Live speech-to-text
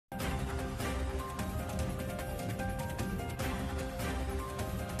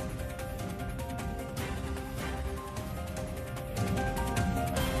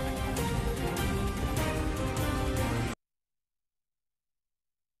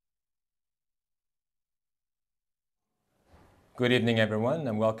Good evening, everyone,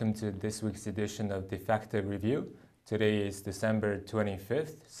 and welcome to this week's edition of Defacto Review. Today is December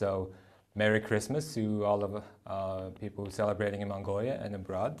 25th, so Merry Christmas to all of people celebrating in Mongolia and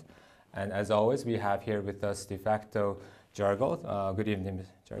abroad. And as always, we have here with us Defacto Jargal. Good evening,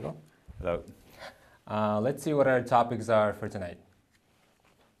 Jargal. Hello. Let's see what our topics are for tonight.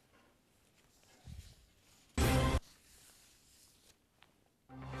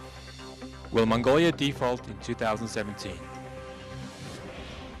 Will Mongolia default in 2017?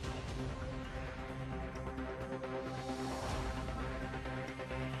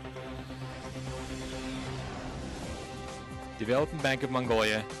 Development Bank of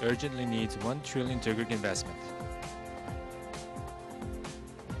Mongolia urgently needs 1 trillion Turkic investment.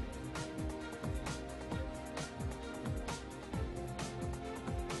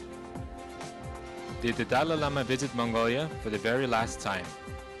 Did the Dalai Lama visit Mongolia for the very last time?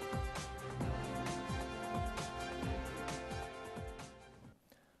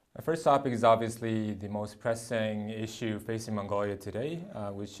 Our first topic is obviously the most pressing issue facing Mongolia today,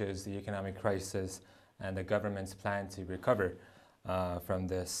 which is the economic crisis and the government's plan to recover from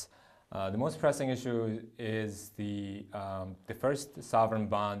this. The most pressing issue is the first sovereign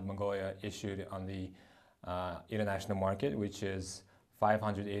bond Mongolia issued on the international market, which is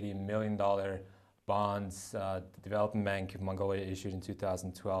 $580 million bonds the Development Bank of Mongolia issued in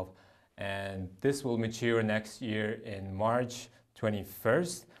 2012. And this will mature next year in March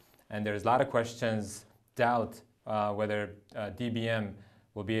 21st. And there's a lot of questions, doubt whether DBM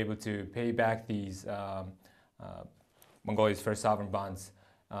will be able to pay back these Mongolia's first sovereign bonds.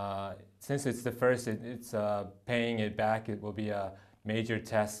 Since it's the first, it's paying it back. It will be a major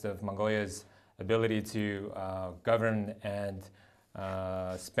test of Mongolia's ability to govern and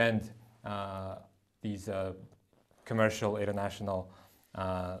spend these commercial international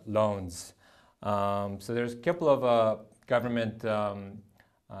loans. So there's a couple of government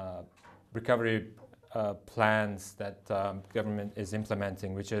recovery plans that government is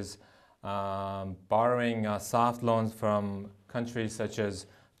implementing, which is borrowing soft loans from countries such as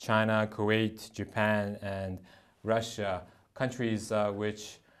China, Kuwait, Japan, and Russia, countries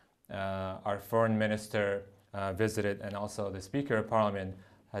which our foreign minister visited, and also the Speaker of Parliament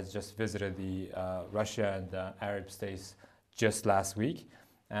has just visited the Russia and Arab states just last week.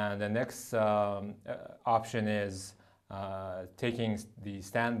 And the next option is taking the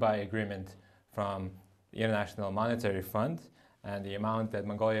standby agreement from the International Monetary Fund, and the amount that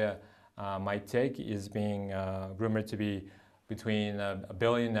Mongolia might take is being rumored to be between $1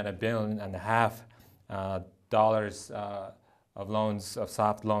 billion and $1.5 billion of loans, of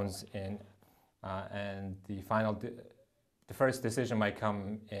soft loans, and the first decision might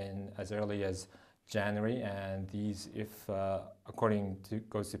come in as early as January. And these, if according to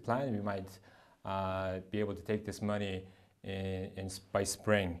goes to plan, we might be able to take this money by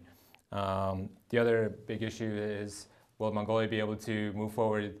spring. The other big issue is, will Mongolia be able to move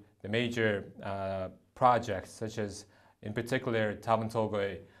forward the major projects, such as, in particular,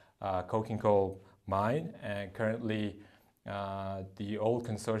 Tolgoi coking coal mine? And currently, the old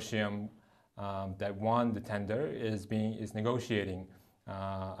consortium that won the tender is negotiating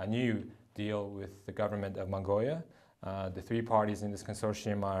a new deal with the government of Mongolia. The three parties in this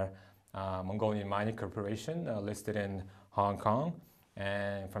consortium are Mongolian Mining Corporation, listed in Hong Kong,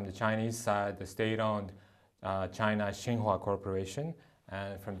 and from the Chinese side, the state-owned China Xinhua Corporation,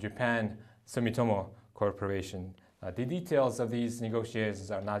 and from Japan, Sumitomo Corporation. The details of these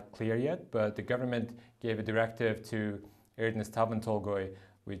negotiations are not clear yet, but the government gave a directive to Erdenes Tolgoi,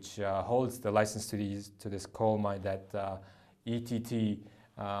 which holds the license to this coal mine, that ETT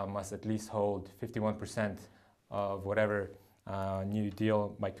must at least hold 51% of whatever new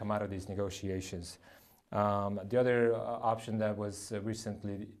deal might come out of these negotiations. The other option that was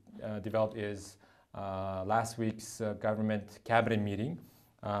recently developed is last week's government cabinet meeting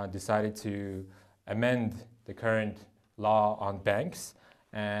decided to amend the current law on banks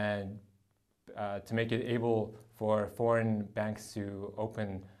and to make it able for foreign banks to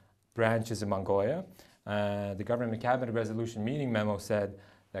open branches in Mongolia. The government cabinet resolution meeting memo said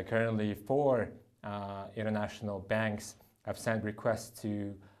that currently 4 international banks have sent requests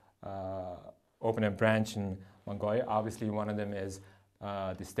to open a branch in Mongolia. Obviously, one of them is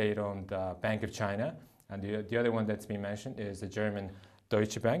the state-owned Bank of China, and the other one that's been mentioned is the German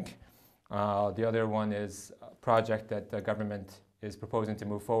Deutsche Bank. The other one is a project that the government is proposing to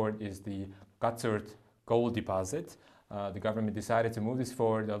move forward is the Gatsurt gold deposit. The government decided to move this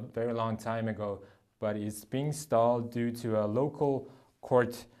forward a very long time ago, but it's being stalled due to a local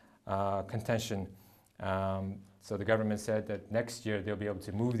court contention. So the government said that next year they'll be able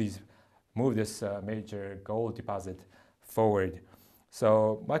to move this major gold deposit forward.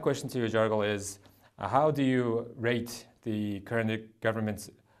 So my question to you, Jargal, is how do you rate the current government's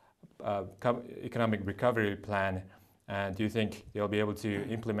economic recovery plan, and do you think they'll be able to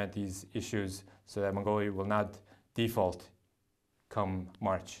implement these issues so that Mongolia will not default come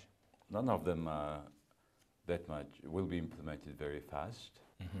March? None of them that much will be implemented very fast.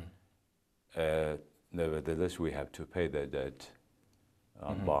 Nevertheless, we have to pay the debt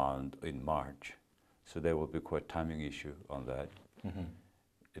on bond in March, so there will be quite timing issue on that.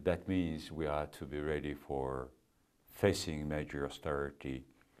 That means we are to be ready for facing major austerity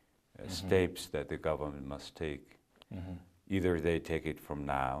steps that the government must take. Either they take it from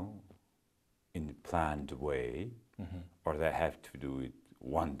now in a planned way, or they have to do it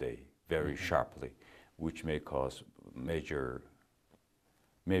one day very sharply, which may cause major,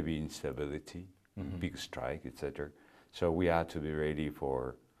 maybe instability, big strike, etc. So we are to be ready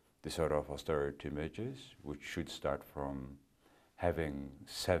for the sort of austerity measures, which should start from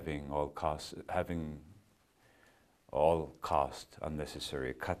saving all costs, having all cost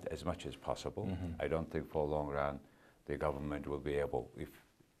unnecessary cut as much as possible. I don't think for long run the government will be able, if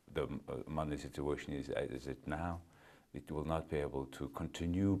the money situation is as it now, it will not be able to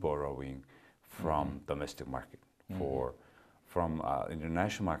continue borrowing from domestic market. From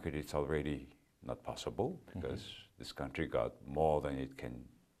international market, it's already not possible because this country got more than it can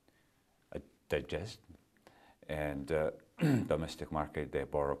digest, and domestic market they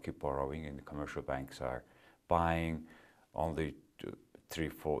keep borrowing, and the commercial banks are buying only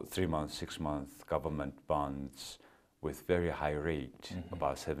 3 months, 6 month government bonds with very high rate,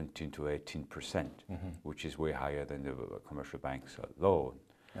 about 17 to 18%, which is way higher than the commercial banks loan.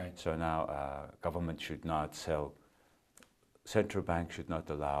 Right. So now government should not sell, central bank should not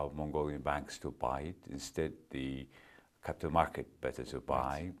allow Mongolian banks to buy it. Instead, the capital market better to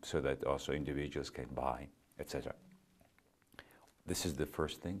buy, so that also individuals can buy, etc. This is the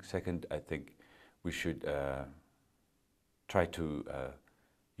first thing. Second, I think we should try to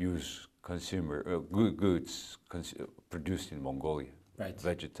use goods produced in Mongolia,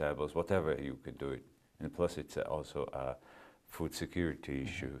 vegetables, whatever you can do it. And plus, it's also food security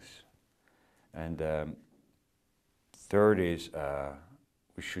issues. And third is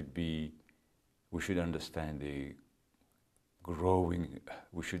we should understand the growing.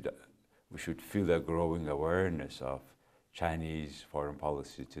 We should feel the growing awareness of Chinese foreign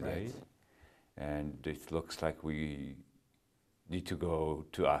policy today, and it looks like we need to go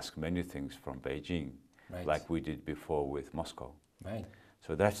to ask many things from Beijing, like we did before with Moscow.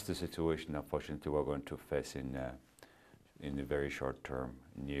 So that's the situation, unfortunately, we're going to face in the very short term,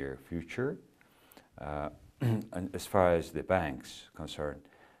 near future. And as far as the banks concerned,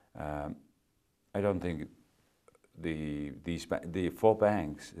 I don't think the 4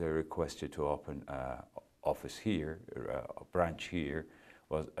 banks that requested to open office here, a branch here,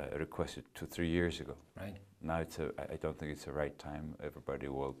 was requested 2-3 years ago. Now I don't think it's the right time. Everybody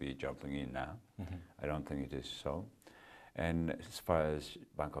will be jumping in now. I don't think it is so. And as far as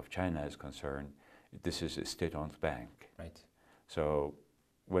Bank of China is concerned, this is a state-owned bank. So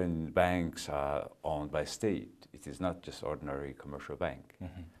when banks are owned by state, it is not just ordinary commercial bank.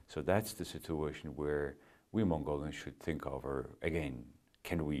 So that's the situation where we Mongolians should think over again.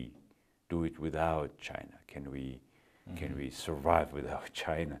 Can we do it without China? Can we survive without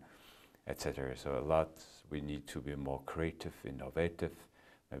China, etc. So a lot we need to be more creative, innovative.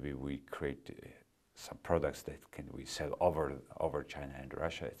 Maybe we create some products that we sell over China and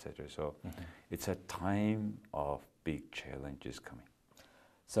Russia, etc. So it's a time of big challenges coming.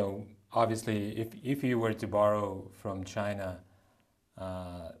 So obviously, if you were to borrow from China,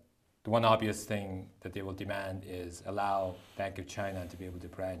 the one obvious thing that they will demand is allow Bank of China to be able to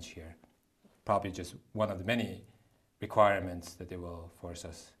branch here. Probably just one of the many requirements that they will force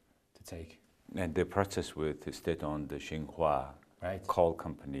us to take. And the process with the state-owned Xinhua coal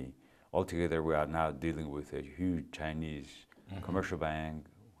company, altogether we are now dealing with a huge Chinese commercial bank,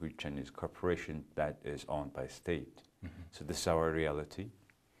 huge Chinese corporation that is owned by state. So this is our reality.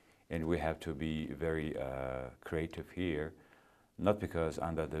 And we have to be very creative here, not because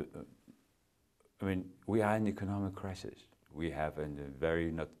we are in economic crisis. We have a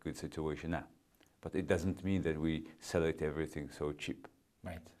very not good situation now. But it doesn't mean that we select everything so cheap.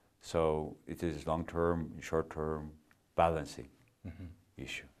 So it is long-term, short-term balancing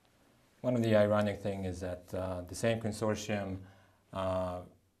issue. One of the ironic things is that the same consortium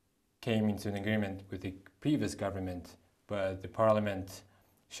came into an agreement with the previous government, but the parliament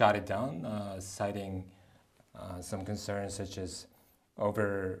shot it down, citing some concerns such as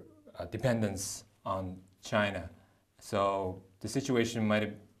over dependence on China. So the situation might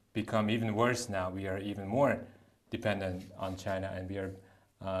have become even worse now. We are even more dependent on China, and we are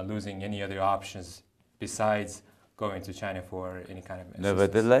losing any other options besides going to China for any kind of assistance.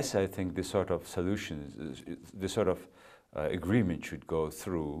 Nevertheless, I think this sort of solutions, this sort of agreement should go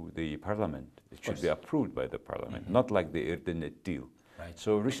through the parliament. It should be approved by the parliament, not like the internet deal. Right.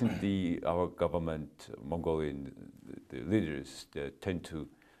 So recently, our government, Mongolian the leaders, tend to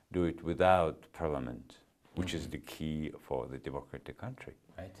do it without parliament, which is the key for the democratic country.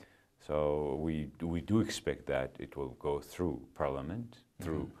 Right. So we do expect that it will go through parliament,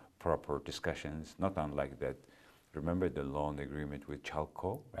 through proper discussions, not unlike that. Remember the loan agreement with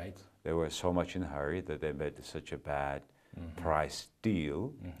Chalco? Right. They were so much in a hurry that they made such a bad price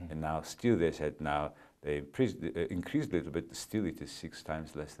deal, and now still they said now they increased a little bit, still it is 6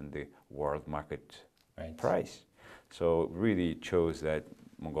 times less than the world market price. So really it shows that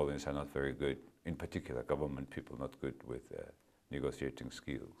Mongolians are not very good, in particular government people, not good with negotiating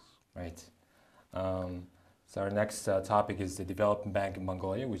skills. Right. So our next topic is the Development Bank of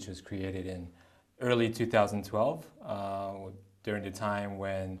Mongolia, which was created in early 2012, during the time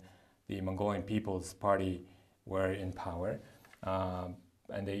when the Mongolian People's Party were in power.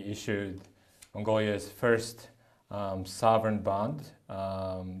 And they issued Mongolia's first sovereign bond,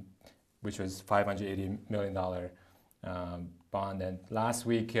 which was $580 million bond. And last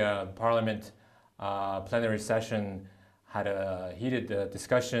week, Parliament plenary session had a heated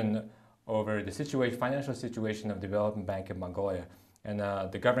discussion over the financial situation of Development Bank of Mongolia. And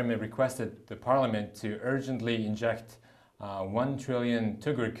the government requested the parliament to urgently inject 1 trillion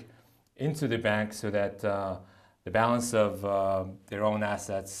tugrik into the bank so that the balance of their own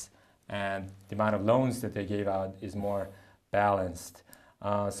assets and the amount of loans that they gave out is more balanced.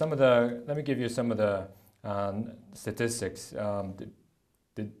 Let me give you some of the statistics.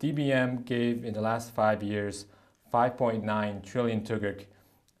 The DBM gave in the last 5 years 5.9 trillion tugrik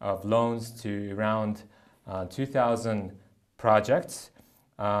of loans to around 2,000 projects,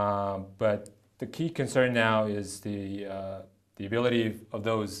 but the key concern now is the ability of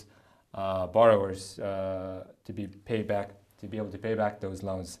those borrowers to be able to pay back those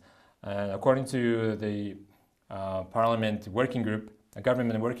loans. And according to the Parliament working group, a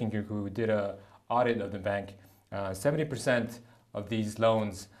government working group who did an audit of the bank, 70% of these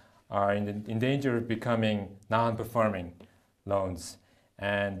loans are in danger of becoming non-performing loans,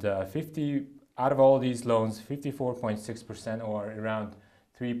 and out of all these loans, 54.6%, or around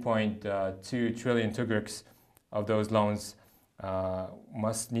 3.2 trillion tugriks of those loans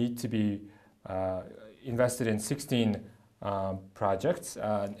must need to be invested in 16 projects,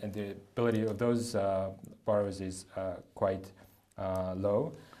 and the ability of those borrowers is quite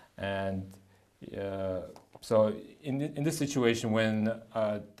low. And so in this situation, when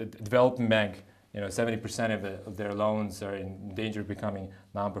the development bank, 70% of their loans are in danger of becoming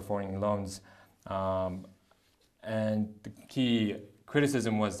non-performing loans, and the key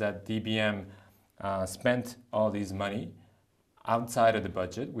criticism was that DBM spent all these money outside of the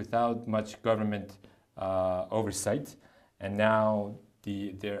budget without much government oversight, and now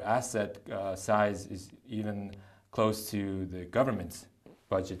their asset size is even close to the government's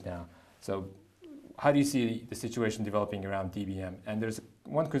budget now. So how do you see the situation developing around DBM? And there's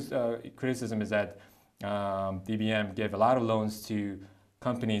one criticism is that DBM gave a lot of loans to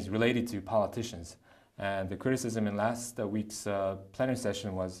companies related to politicians. And the criticism in last week's plenary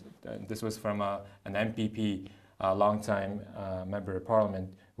session was, this was from an MPP, a longtime member of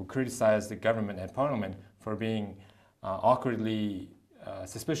parliament, who criticized the government and parliament for being awkwardly,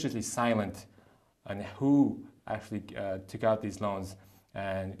 suspiciously silent on who actually took out these loans.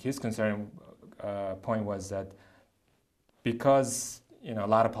 And his concern point was that because a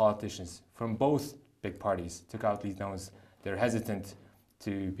lot of politicians from both big parties took out these loans, they're hesitant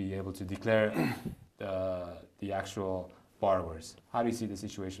to be able to declare the actual borrowers. How do you see the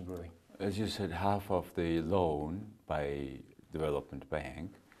situation brewing? As you said, half of the loan by Development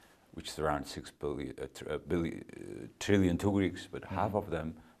Bank, which is around 6 trillion tugriks, but half of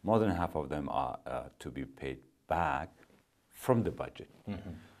them, more than half of them are to be paid back from the budget.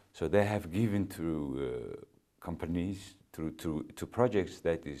 So they have given to companies, to projects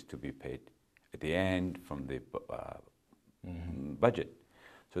that is to be paid at the end from the budget.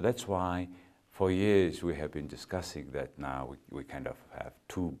 So that's why for years we have been discussing that now we kind of have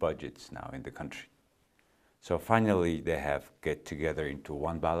 2 budgets now in the country. So finally they have get together into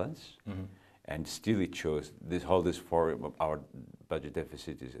one balance, and still it shows this for our budget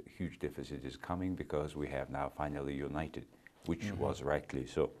deficit is a huge deficit is coming because we have now finally united, which was rightly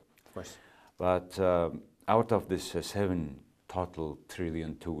so. Of course. But out of this 7 total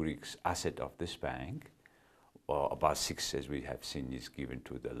trillion tugriks asset of this bank, or about 6, as we have seen, is given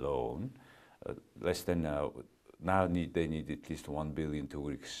to the loan. Less than now they need at least 1 billion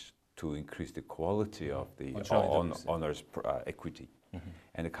Turks to increase the quality of the 1 trillion Turks, yeah. owners' equity.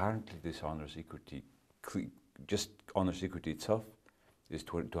 And currently this owners' equity, just owners' equity itself, is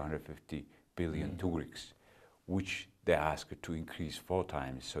 250 billion Turks, which they ask to increase 4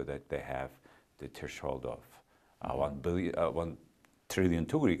 times so that they have the threshold of 1 trillion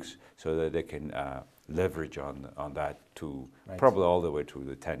Turks, so that they can leverage on that to probably all the way to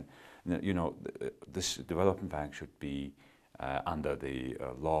the 10. You know, this development bank should be under the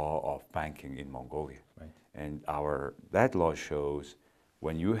law of banking in Mongolia. Right. And that law shows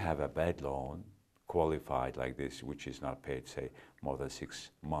when you have a bad loan qualified like this, which is not paid, say, more than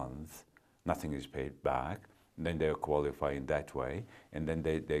 6 months, nothing is paid back, then they qualify in that way, and then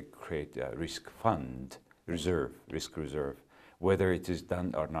they create a risk fund, risk reserve. Whether it is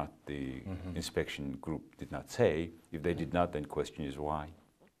done or not, the inspection group did not say. If they did not, then question is why.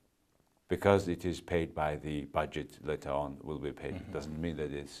 Because it is paid by the budget later on, will be paid, doesn't mean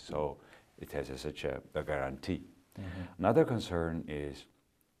that it's so, it has such a guarantee. Another concern is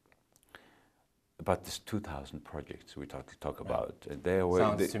about this 2,000 projects we talk about.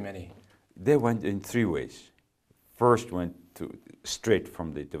 Sounds too many. They went in 3 ways. First went straight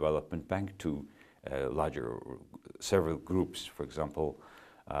from the development bank to several groups. For example,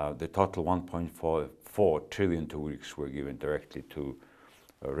 the total 1.4 trillion Turks were given directly to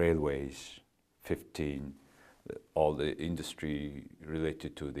railways, 15, all the industry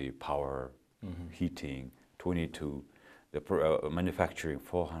related to the power, heating, 22, the manufacturing,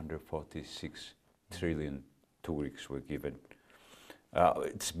 446 trillion Turks were given.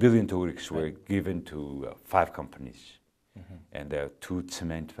 It's billion Turks were given to 5 companies, and there are 2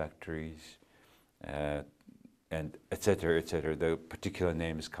 cement factories, and etc., etc. The particular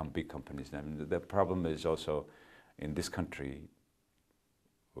names come big companies. And the problem is also in this country,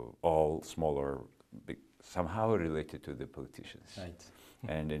 all smaller, big, somehow related to the politicians. Right.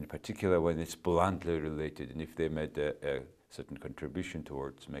 And in particular, when it's bluntly related, and if they made a certain contribution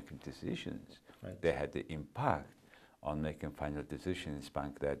towards making decisions, they had the impact on making final decisions,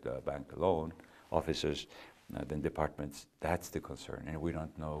 bank loan officers, then departments. That's the concern, and we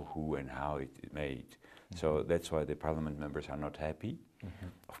don't know who and how it made. So that's why the parliament members are not happy,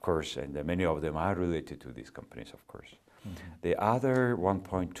 of course, and many of them are related to these companies, of course. The other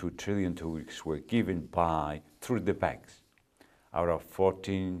 1.2 trillion Turks were given through the banks. Out of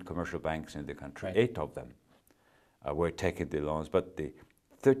 14 commercial banks in the country, 8 of them were taking the loans, but the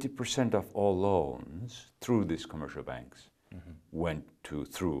 30% of all loans through these commercial banks went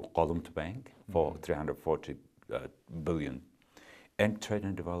through Qalumt Bank for 340 billion, and Trade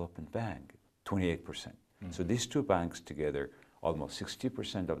and Development Bank, 28%. So these 2 banks together, almost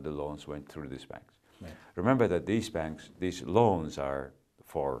 60% of the loans went through these banks. Remember that these loans are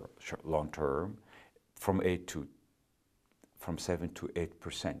for long term, from 7 to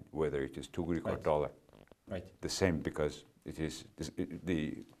 8%, whether it is Turk or dollar. The same, because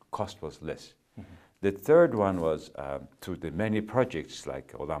the cost was less. The third one was through the many projects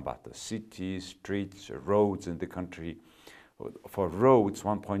like Ulaanbaatar cities, streets, roads in the country. For roads,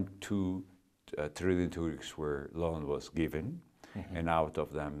 1.2 trillion Turks loan was given, and out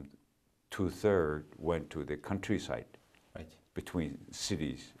of them, 2/3 went to the countryside, between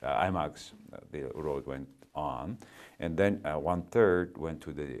cities. IMAX, the road went on, and then 1/3 went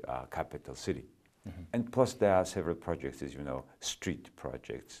to the capital city. And plus there are several projects, as you know, street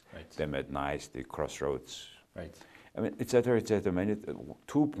projects. They made nice, the crossroads. I mean, etc., etc.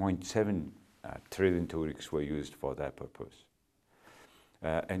 2.7 trillion Turks were used for that purpose.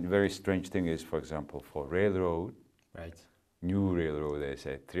 And very strange thing is, for example, for railroad, new railroad, they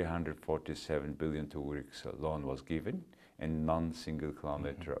say 347 billion Turks loan was given, and non-single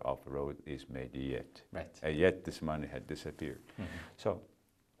kilometer of road is made yet. Yet this money had disappeared. So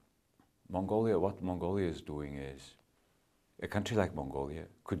Mongolia, what Mongolia is doing is, a country like Mongolia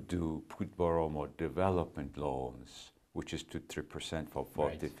could borrow more development loans, which is 2-3% for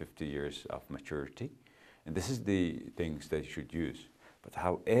 40, 50 years of maturity. And this is the things they should use. But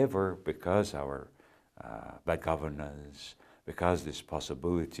however, because our bad governance, because this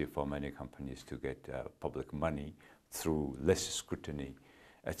possibility for many companies to get public money through less scrutiny,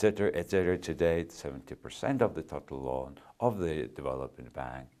 etc., etc., today 70% of the total loan of the development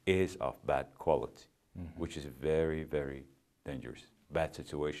bank is of bad quality, which is very, very dangerous, bad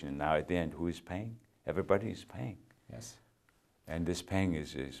situation. And now at the end, who is paying? Everybody is paying. And this paying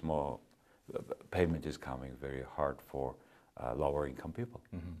is more, payment is coming very hard for lower income people,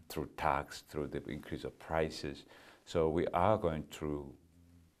 through tax, through the increase of prices. So we are going through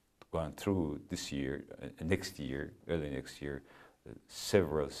this year, next year, early next year,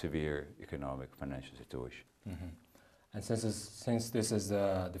 several severe economic financial situation. And since this is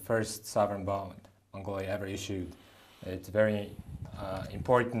the first sovereign bond Mongolia ever issued, it's very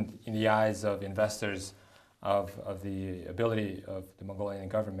important in the eyes of investors of the ability of the Mongolian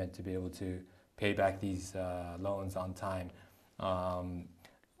government to be able to pay back these loans on time. But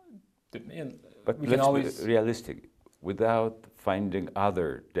we let's can always be realistic. Without finding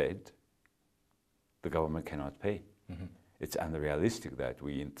other debt, the government cannot pay. It's unrealistic that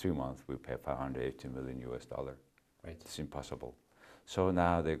we, in 3 months, we pay $580 million US. Right. It's impossible. So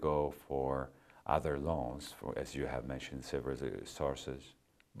now they go for other loans, for, as you have mentioned, several sources.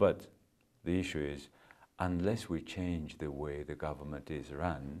 But the issue is, unless we change the way the government is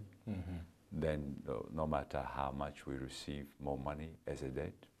run, then no matter how much we receive more money as a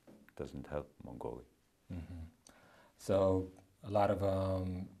debt, doesn't help Mongolia. So a lot of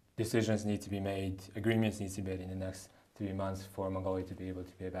decisions need to be made, agreements need to be made in the next 3 months for Mongolia to be able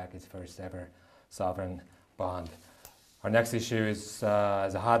to pay back its first ever sovereign bond. Our next issue is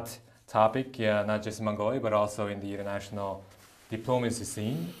a hot topic, not just in Mongolia, but also in the international diplomacy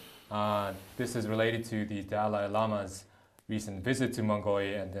scene. This is related to the Dalai Lama's recent visit to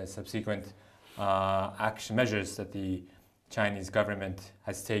Mongolia and the subsequent action measures that the Chinese government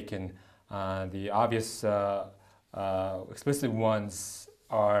has taken. The obvious explicit ones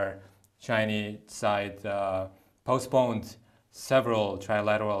are Chinese side postponed several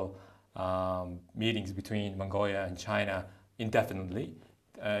trilateral meetings between Mongolia and China indefinitely.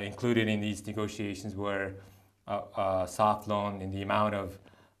 Included in these negotiations were a soft loan in the amount of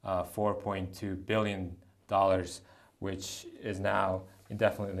 $4.2 billion, which is now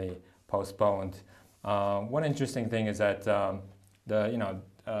indefinitely postponed. One interesting thing is that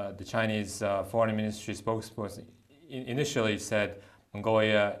the Chinese Foreign Ministry spokesperson initially said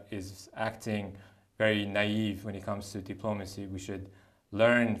Mongolia is acting very naive when it comes to diplomacy. We should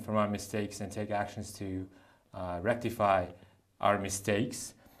learn from our mistakes and take actions to rectify our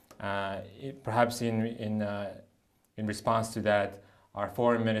mistakes. Perhaps in response to that, our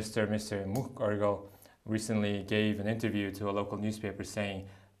foreign minister, Mr. Mukhorgo, recently gave an interview to a local newspaper saying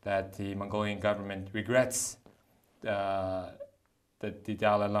that the Mongolian government regrets that the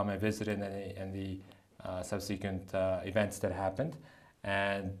Dalai Lama visited and the subsequent events that happened.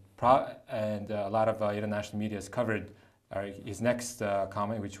 And a lot of international media has covered his next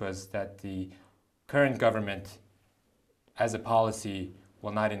comment, which was that the current government, as a policy,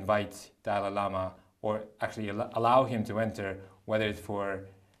 will not invite Dalai Lama or actually allow him to enter, whether it's for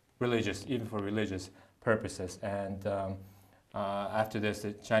religious, even for religious purposes. And after this,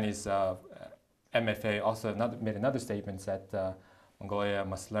 the Chinese MFA also made another statement that Mongolia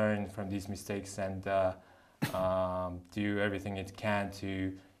must learn from these mistakes and do everything it can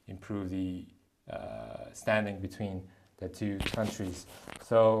to improve the standing between the two countries.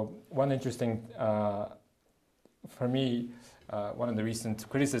 So one interesting, for me, one of the recent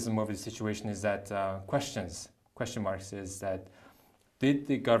criticism of the situation is that question marks is that did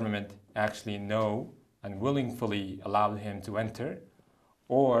the government actually know and willingly allow him to enter,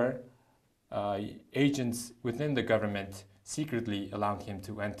 or agents within the government secretly allowed him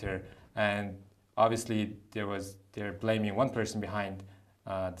to enter? And obviously they're blaming one person behind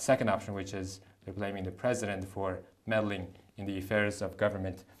the second option, which is they're blaming the president for meddling in the affairs of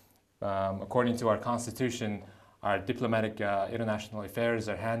government. According to our constitution, our diplomatic international affairs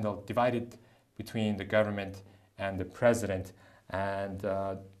are divided between the government and the president. And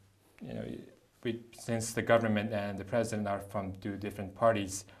since the government and the president are from two different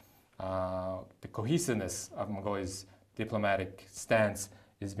parties, the cohesiveness of Mongolia's diplomatic stance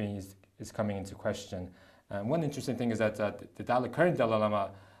is coming into question. And one interesting thing is that the current Dalai Lama,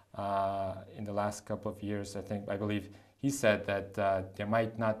 in the last couple of years, I believe, he said that there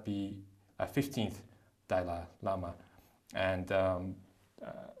might not be a 15th Dalai Lama, and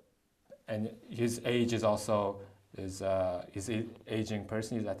his age is also he's aging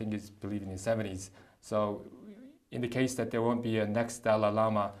person. I think he's believing in his 70s. So, in the case that there won't be a next Dalai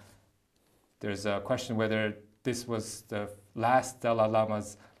Lama, there's a question whether this was the last Dalai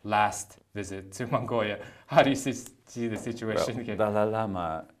Lama's last visit to Mongolia. How do you see the situation? Well, Dalai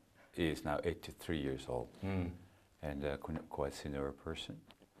Lama is now 83 years old and quite senior person.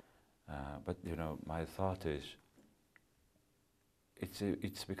 But my thought is,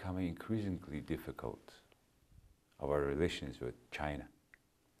 it's becoming increasingly difficult, our relations with China.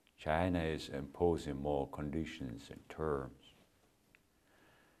 China is imposing more conditions and terms.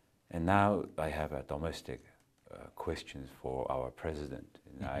 And now I have a domestic questions for our president.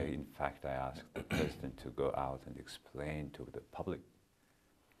 And in fact, I asked the president to go out and explain to the public,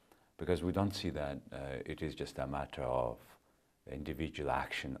 because we don't see that it is just a matter of individual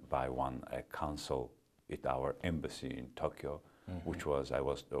action by one council at our embassy in Tokyo, which was,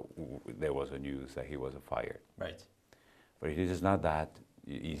 there was a news that he was fired. Right. But it is not that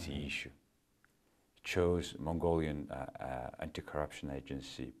easy issue. It shows Mongolian anti-corruption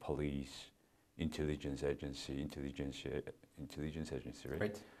agency, police, intelligence agency, right?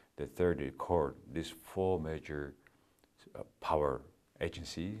 Right. The third court, these four major power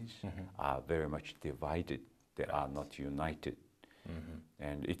agencies are very much divided. They are not united.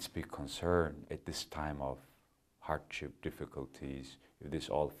 And it's big concern at this time of hardship, difficulties. If this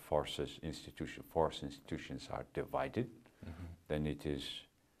all force institutions are divided, then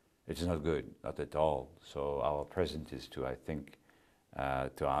it's not good, not at all. So our president is to, I think,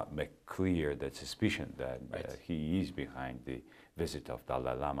 to make clear that suspicion that he is behind the visit of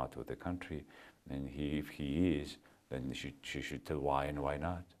Dalai Lama to the country, and if he is, then she should tell why and why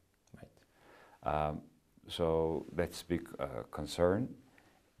not. Right. So that's big concern,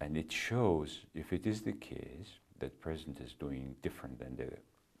 and it shows, if it is the case that president is doing different than the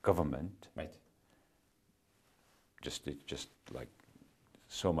government, right, just like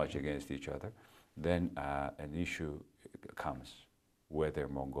so much against each other, then an issue comes whether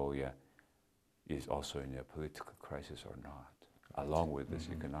Mongolia is also in a political crisis or not, along with this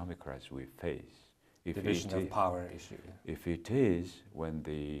economic crisis we face. If division of power issue. If it is, when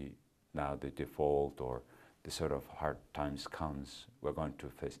now the default or the sort of hard times comes, we're going to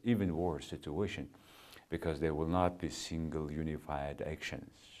face even worse situation, because there will not be single unified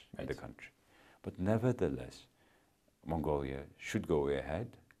actions in the country. But nevertheless, Mongolia should go ahead,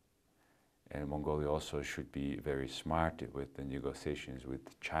 and Mongolia also should be very smart with the negotiations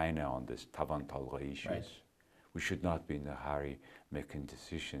with China on this Tavan Tolga issues. Right. We should not be in a hurry making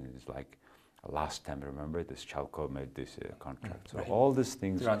decisions like last time, remember, this Chalco made this contract. So all these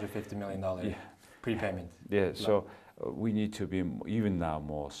things... $350 million prepayment. Yeah, so we need to be even now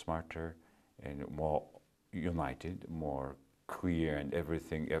more smarter and more united, more clear, and every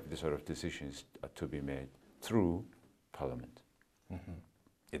sort of decisions to be made through Parliament.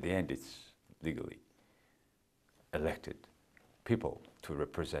 At the end, it's legally elected people to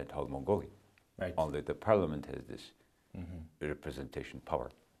represent whole Mongolia. Right. Only the Parliament has this representation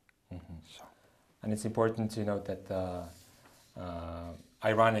power. So. And it's important to note that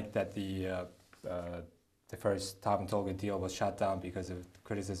ironic that the first Tavan Tolga deal was shut down because of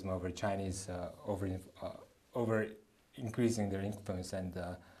criticism over Chinese over increasing their influence, and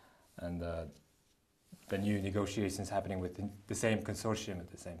the new negotiations happening with the same consortium at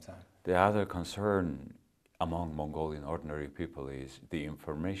the same time. The other concern among Mongolian ordinary people is the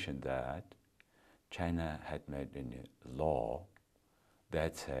information that China had made in a law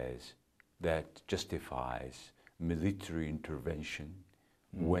that says, that justifies military intervention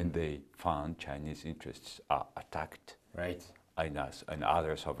when they found Chinese interests are attacked in us and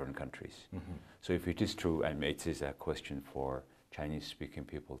other sovereign countries. So if it is true, and it is a question for Chinese-speaking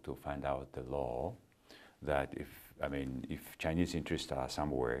people to find out the law, that if Chinese interests are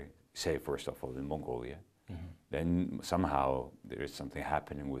somewhere, say first of all in Mongolia, then somehow there is something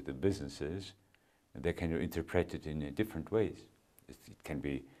happening with the businesses, and they can interpret it in different ways. It can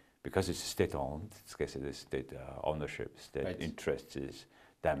be because it's state-owned, it's a state ownership, state interests is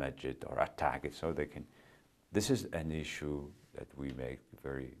damaged or attacked, so they can. This is an issue that we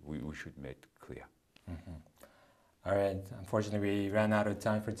should make clear. All right. Unfortunately, we ran out of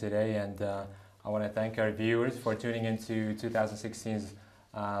time for today, and I want to thank our viewers for tuning into 2016's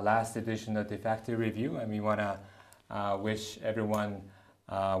last edition of Defacto Review, and we want to wish everyone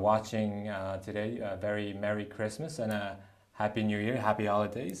watching today a very Merry Christmas and a Happy New Year, Happy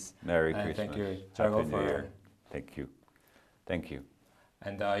Holidays. Merry Christmas. Thank you, Happy New Year. Thank you. Thank you.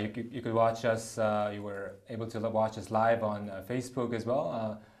 And you could watch us, you were able to watch us live on Facebook as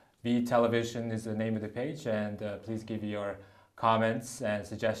well. V Television is the name of the page, and please give your comments and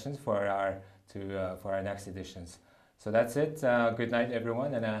suggestions for our next editions. So that's it. Good night,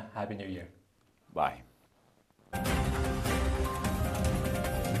 everyone, and a Happy New Year. Bye.